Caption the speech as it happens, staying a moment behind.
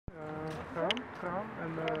kraan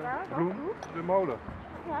en Roem, de molen.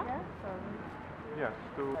 Ja. Yeah,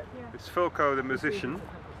 so it's Fulco, the musician.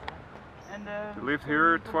 He lived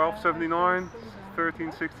here 1279,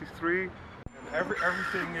 1363.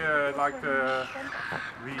 Everything like the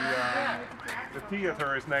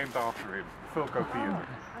theater is named after him, Fulco Theater.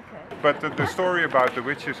 But the story about the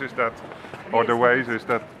witches is that, or the ways is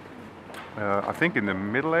that, I think in the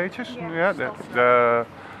Middle Ages, the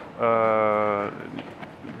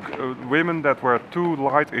women that were too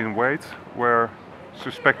light in weight were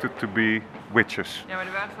suspected to be witches. Ja, maar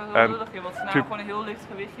er waren wel heel lullig in, want ze namen gewoon een heel licht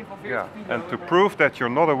gewichtje van 40 kilo. And to prove that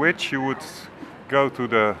you're not a witch, you would go to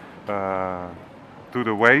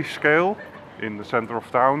the weigh scale in the center of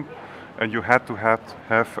town, and you had to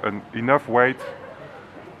have enough weight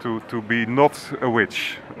to be not a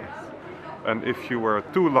witch. And if you were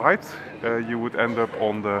too light, you would end up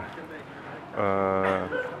on the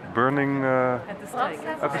burning At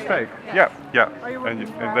the stake. Yeah. And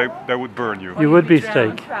they would burn you. You would be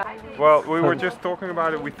stake. Well, we were just talking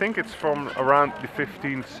about it. We think it's from around the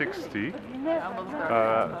 1560,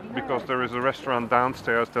 because there is a restaurant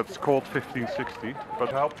downstairs that's called 1560, but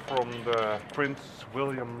help from the Prince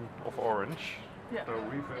William of Orange. Yeah. So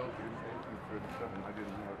rebuilt in 1837. I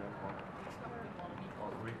didn't know that one.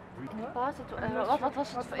 Wat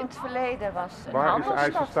was het in het verleden? Waar is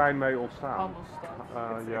IJsselstein mee ontstaan?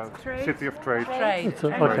 City of Trade. Okay,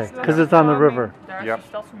 because it's on the river. Daar is de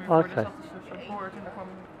stadsmuur voor, dus dat is dus een poort en daar kwam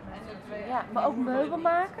Ja, maar ook meubel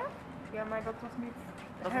maken? Ja, maar dat was niet.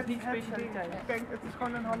 Dat is niet specialiteit. Ik denk, het is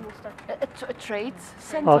gewoon een handelstak. A trade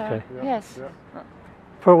center. Okay. Yes.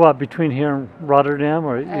 For what? Between here and Rotterdam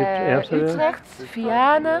or Amsterdam? Utrecht,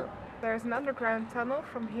 Vianen. There's an underground tunnel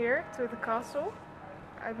from here to the castle,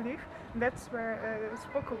 I believe. And that's where the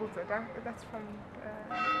Sprokkelroute, that's from...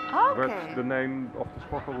 But the name of the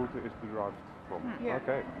Sprokkelroute is derived from. Yeah.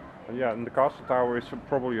 Okay. And the castle tower is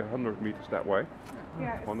probably 100 meters that way.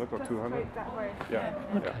 Yeah, it's 100 or just 200? straight that way. Yeah.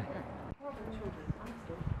 Okay.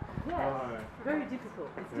 very difficult.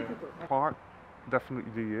 It's difficult. Part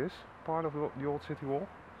definitely is part of the old city wall.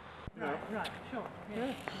 Right, sure.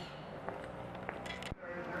 Yeah.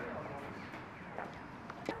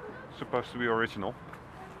 Supposed to be original.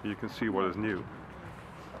 You can see what is new.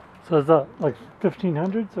 So is that like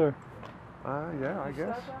 1500s or? Yeah, I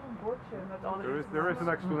guess. There is an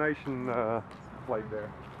explanation plate there.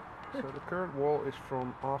 So the current wall is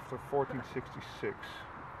from after 1466.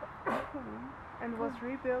 And was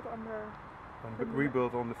rebuilt on the...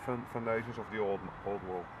 Rebuilt on the foundations of the old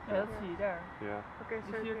wall. Ja, dat zie je daar. Yeah. Okay,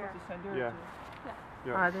 Die so yeah. cirkeltjes zijn deur.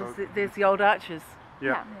 Yeah. Ah, so there's the old arches.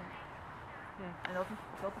 yeah. En dat is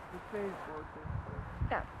de tweede poort.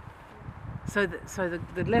 Ja. So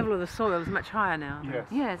the level of the soil is much higher now. Yes.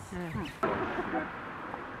 Yes.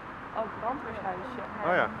 Oh, brandweerhuisje.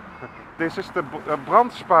 Oh ja. Dit is de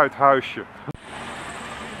brandspuithuisje.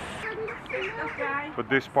 But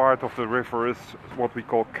this part of the river is what we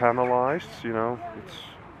call canalized, you know.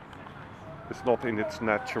 It's not in its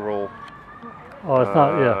natural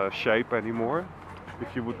shape anymore.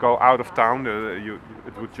 If you would go out of town,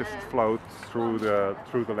 it would just float through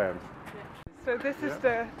the land. So this is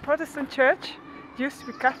the Protestant church. It used to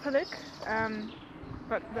be Catholic,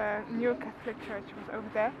 but the new Catholic church was over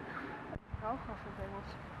there.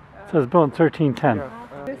 So it's built in 1310. Yeah,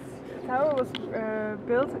 This tower was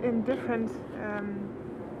built in different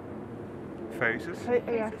phases.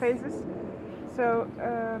 phases. So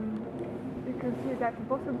you can see that the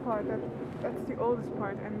bottom part, that's the oldest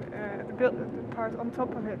part, and the part on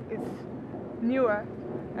top of it is newer,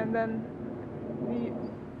 and then the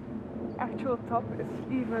actual top is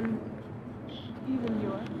even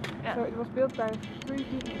newer. Yeah. So it was built by three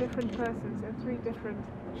different persons and three different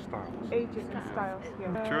Styles. ages and styles.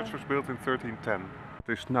 Yeah. The church was built in 1310.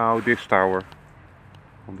 It is now this tower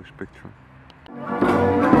on this picture.